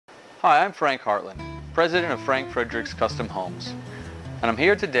Hi, I'm Frank Hartland, President of Fredericks Custom Homes, and I'm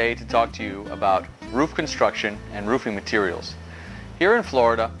here today to talk to you about roof construction and roofing materials. Here in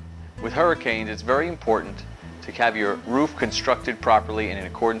Florida, with hurricanes, it's very important to have your roof constructed properly and in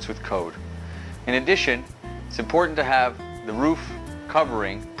accordance with code. In addition, it's important to have the roof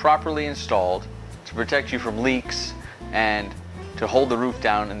covering properly installed to protect you from leaks and to hold the roof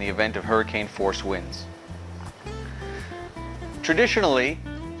down in the event of hurricane force winds. Traditionally,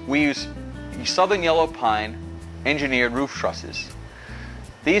 we use southern yellow pine engineered roof trusses.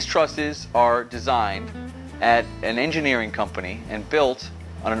 These trusses are designed at an engineering company and built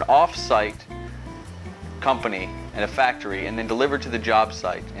on an off-site company and a factory and then delivered to the job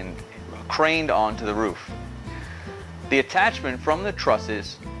site and craned onto the roof. The attachment from the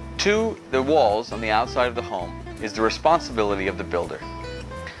trusses to the walls on the outside of the home is the responsibility of the builder.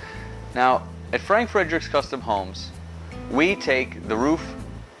 Now, at Fredericks Custom Homes, we take the roof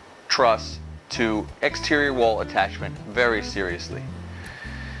truss to exterior wall attachment very seriously.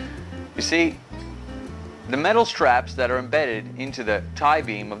 You see, the metal straps that are embedded into the tie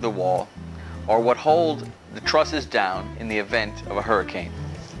beam of the wall are what hold the trusses down in the event of a hurricane.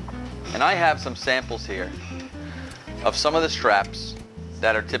 And I have some samples here of some of the straps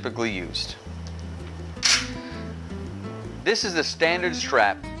that are typically used. This is the standard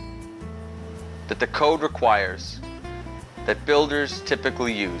strap that the code requires that builders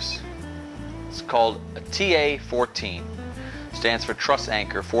typically use. It's called a TA-14. Stands for truss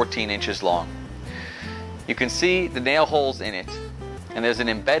anchor, 14 inches long. You can see the nail holes in it, and there's an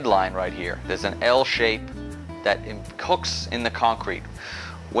embed line right here. There's an L shape that hooks in the concrete.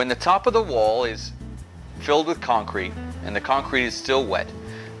 When the top of the wall is filled with concrete and the concrete is still wet,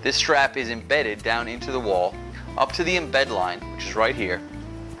 this strap is embedded down into the wall up to the embed line, which is right here.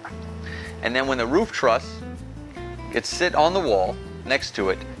 And then when the roof truss gets sit on the wall next to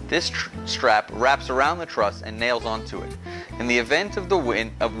it, this strap wraps around the truss and nails onto it. In the event of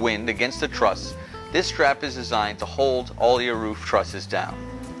wind against the truss, this strap is designed to hold all your roof trusses down.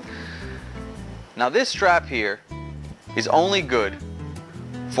 Now this strap here is only good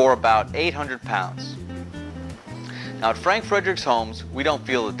for about 800 pounds. Now at Fredericks Homes, we don't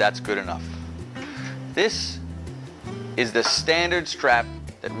feel that that's good enough. This is the standard strap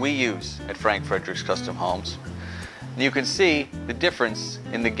that we use at Fredericks Custom Homes. You can see the difference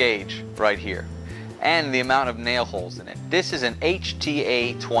in the gauge right here and the amount of nail holes in it. This is an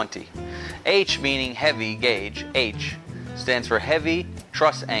HTA-20. H meaning heavy gauge, H stands for heavy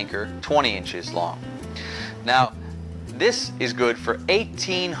truss anchor, 20 inches long. Now this is good for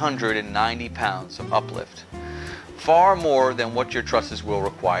 1,890 pounds of uplift, far more than what your trusses will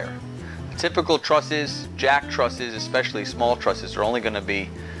require. Typical trusses, jack trusses, especially small trusses, are only going to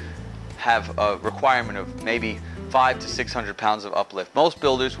have a requirement of maybe 500 to 600 pounds of uplift. Most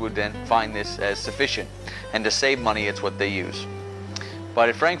builders would then find this as sufficient, and to save money, it's what they use. But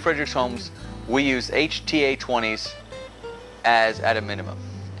at Fredericks Homes, we use HTA-20s as at a minimum.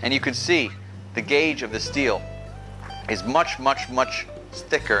 And you can see the gauge of the steel is much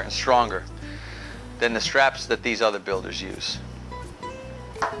thicker and stronger than the straps that these other builders use.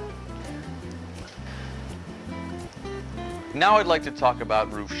 Now I'd like to talk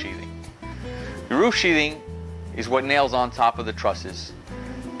about roof sheathing. The roof sheathing is what nails on top of the trusses.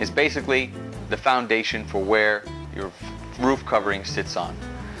 It's basically the foundation for where your roof covering sits on.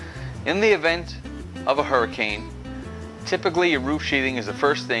 In the event of a hurricane, typically your roof sheathing is the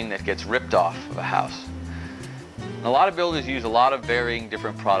first thing that gets ripped off of a house. And a lot of builders use a lot of varying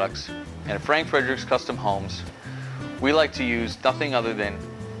different products, and at Fredericks Custom Homes, we like to use nothing other than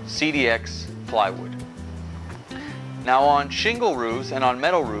CDX plywood. Now on shingle roofs and on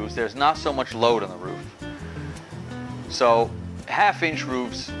metal roofs, there's not so much load on the roof. So half-inch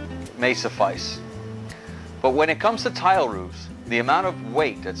roofs may suffice. But when it comes to tile roofs, the amount of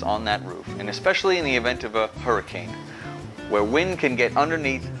weight that's on that roof, and especially in the event of a hurricane, where wind can get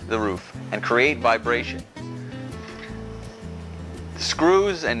underneath the roof and create vibration, the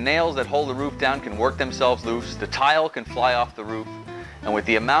screws and nails that hold the roof down can work themselves loose, the tile can fly off the roof, and with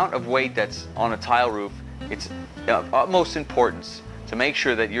the amount of weight that's on a tile roof, it's of utmost importance to make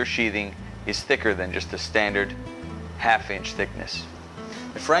sure that your sheathing is thicker than just the standard half-inch thickness.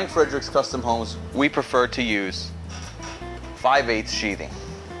 At Fredericks Custom Homes, we prefer to use 5/8 sheathing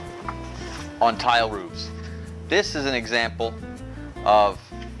on tile roofs. This is an example of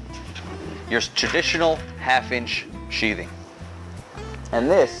your traditional half-inch sheathing. And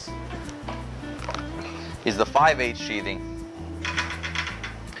this is the 5/8 sheathing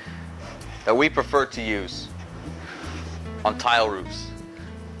that we prefer to use on tile roofs.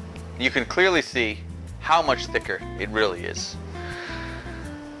 You can clearly see how much thicker it really is.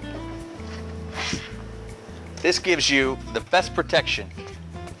 This gives you the best protection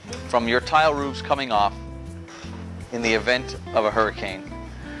from your tile roofs coming off in the event of a hurricane.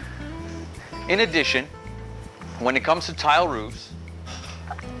 In addition, when it comes to tile roofs,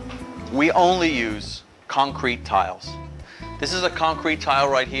 we only use concrete tiles. This is a concrete tile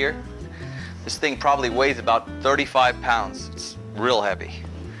right here. This thing probably weighs about 35 pounds. It's real heavy.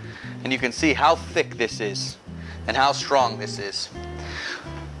 And you can see how thick this is and how strong this is.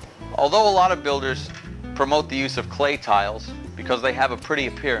 Although a lot of builders promote the use of clay tiles because they have a pretty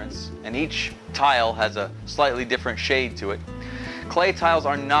appearance and each tile has a slightly different shade to it, clay tiles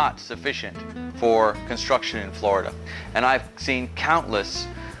are not sufficient for construction in Florida. And I've seen countless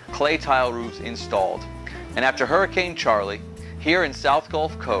clay tile roofs installed. And after Hurricane Charlie, here in South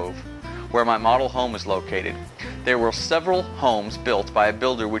Gulf Cove, where my model home is located, there were several homes built by a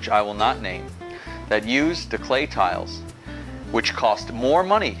builder which I will not name that used the clay tiles, which cost more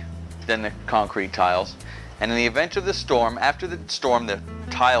money than the concrete tiles. And in the event of the storm, after the storm, the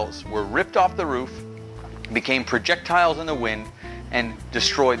tiles were ripped off the roof, became projectiles in the wind, and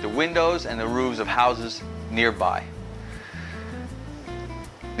destroyed the windows and the roofs of houses nearby.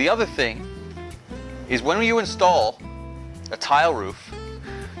 The other thing is when you install a tile roof,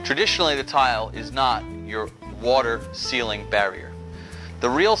 traditionally the tile is not your water sealing barrier. The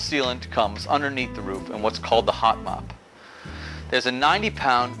real sealant comes underneath the roof in what's called the hot mop. There's a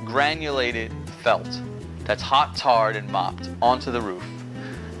 90-pound granulated felt that's hot tarred and mopped onto the roof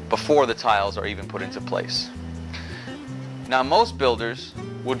before the tiles are even put into place. Now most builders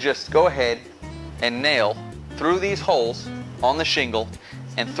will just go ahead and nail through these holes on the shingle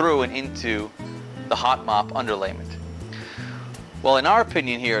and through and into the hot mop underlayment. Well, in our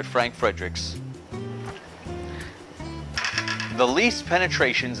opinion here at Fredericks, the least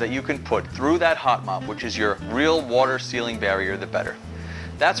penetrations that you can put through that hot mop, which is your real water sealing barrier, the better.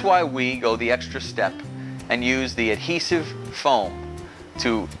 That's why we go the extra step and use the adhesive foam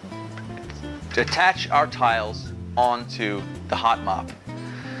to attach our tiles onto the hot mop.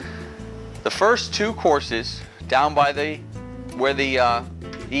 The first two courses down by where the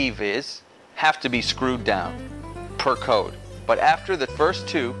eave is have to be screwed down per code. But after the first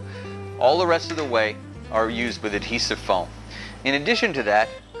two, all the rest of the way are used with adhesive foam. In addition to that,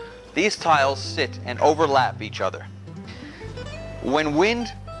 these tiles sit and overlap each other. When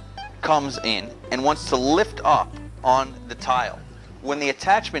wind comes in and wants to lift up on the tile, when the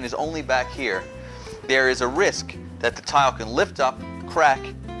attachment is only back here, there is a risk that the tile can lift up, crack,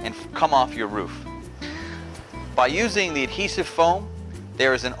 and come off your roof. By using the adhesive foam,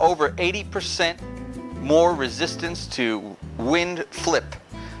 there is an over 80% more resistance to wind flip,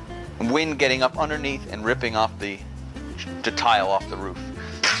 wind getting up underneath and ripping off the tile off the roof.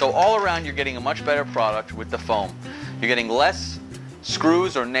 So all around you're getting a much better product with the foam. You're getting less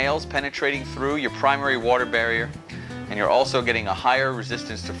screws or nails penetrating through your primary water barrier, and you're also getting a higher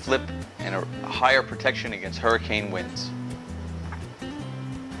resistance to flip and a higher protection against hurricane winds.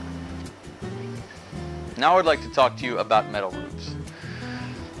 Now I'd like to talk to you about metal roofs.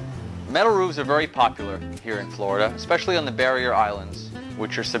 Metal roofs are very popular here in Florida, especially on the barrier islands,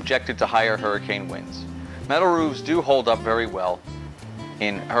 which are subjected to higher hurricane winds. Metal roofs do hold up very well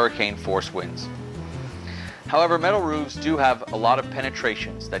in hurricane force winds. However, metal roofs do have a lot of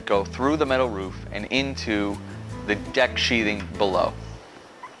penetrations that go through the metal roof and into the deck sheathing below.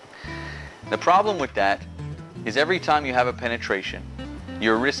 The problem with that is every time you have a penetration,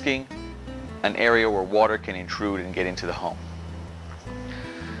 you're risking an area where water can intrude and get into the home.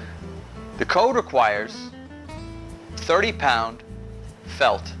 The code requires 30-pound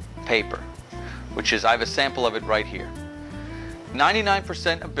felt paper, which is, I have a sample of it right here.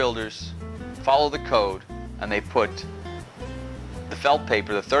 99% of builders follow the code and they put the felt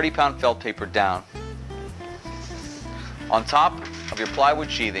paper, the 30-pound felt paper down on top of your plywood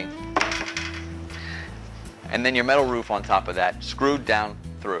sheathing, and then your metal roof on top of that, screwed down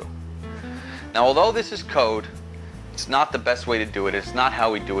through. Now, although this is code, it's not the best way to do it. It's not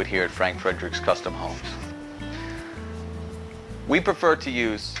how we do it here at Frank Fredericks Custom Homes. We prefer to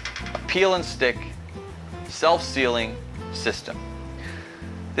use a peel and stick self-sealing system.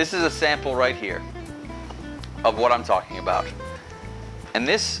 This is a sample right here of what I'm talking about. And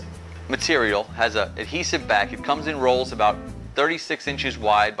this material has an adhesive back. It comes in rolls about 36 inches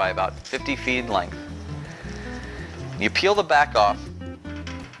wide by about 50 feet in length. You peel the back off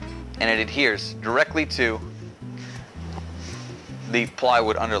and it adheres directly to the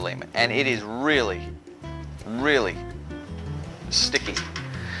plywood underlayment, and it is really, really sticky.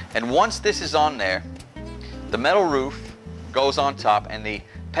 And once this is on there, the metal roof goes on top, and the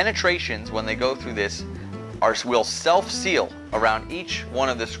penetrations, when they go through this, will self-seal around each one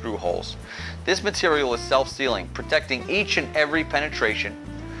of the screw holes. This material is self-sealing, protecting each and every penetration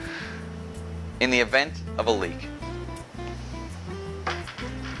in the event of a leak.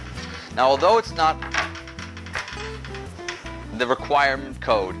 Now, although it's not the requirement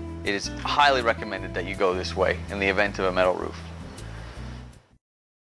code, it is highly recommended that you go this way in the event of a metal roof.